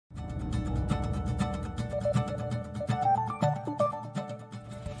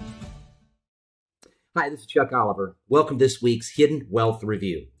Hi, this is Chuck Oliver. Welcome to this week's Hidden Wealth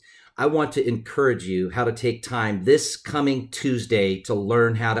Review. I want to encourage you how to take time this coming Tuesday to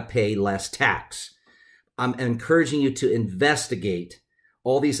learn how to pay less tax. I'm encouraging you to investigate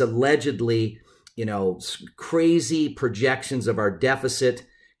all these allegedly, crazy projections of our deficit,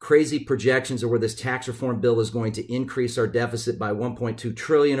 crazy projections of where this tax reform bill is going to increase our deficit by 1.2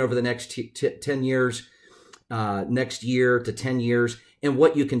 trillion over the next 10 years, next year to 10 years, and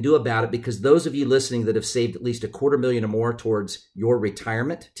what you can do about it, because those of you listening that have saved at least $250,000 or more towards your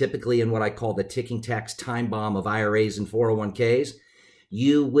retirement, typically in what I call the ticking tax time bomb of IRAs and 401ks,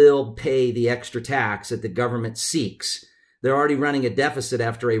 you will pay the extra tax that the government seeks. They're already running a deficit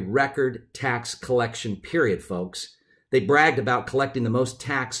after a record tax collection period, folks. They bragged about collecting the most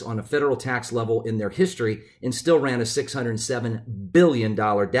tax on a federal tax level in their history and still ran a $607 billion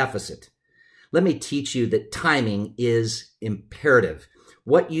deficit. Let me teach you that timing is imperative.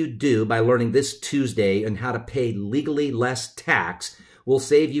 What you do by learning this Tuesday and how to pay legally less tax will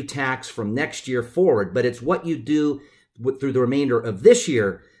save you tax from next year forward, but it's what you do through the remainder of this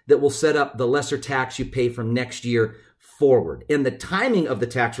year that will set up the lesser tax you pay from next year forward. And the timing of the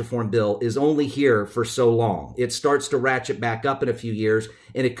tax reform bill is only here for so long. It starts to ratchet back up in a few years,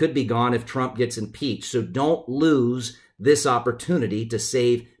 and it could be gone if Trump gets impeached. So don't lose this opportunity to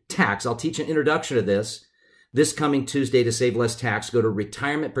save tax. I'll teach an introduction to this coming Tuesday to save less tax. Go to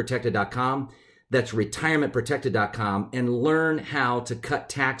retirementprotected.com. That's retirementprotected.com, and learn how to cut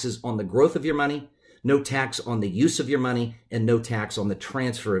taxes on the growth of your money, no tax on the use of your money, and no tax on the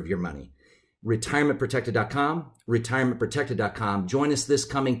transfer of your money. Retirementprotected.com, retirementprotected.com. Join us this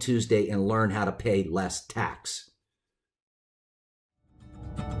coming Tuesday and learn how to pay less tax.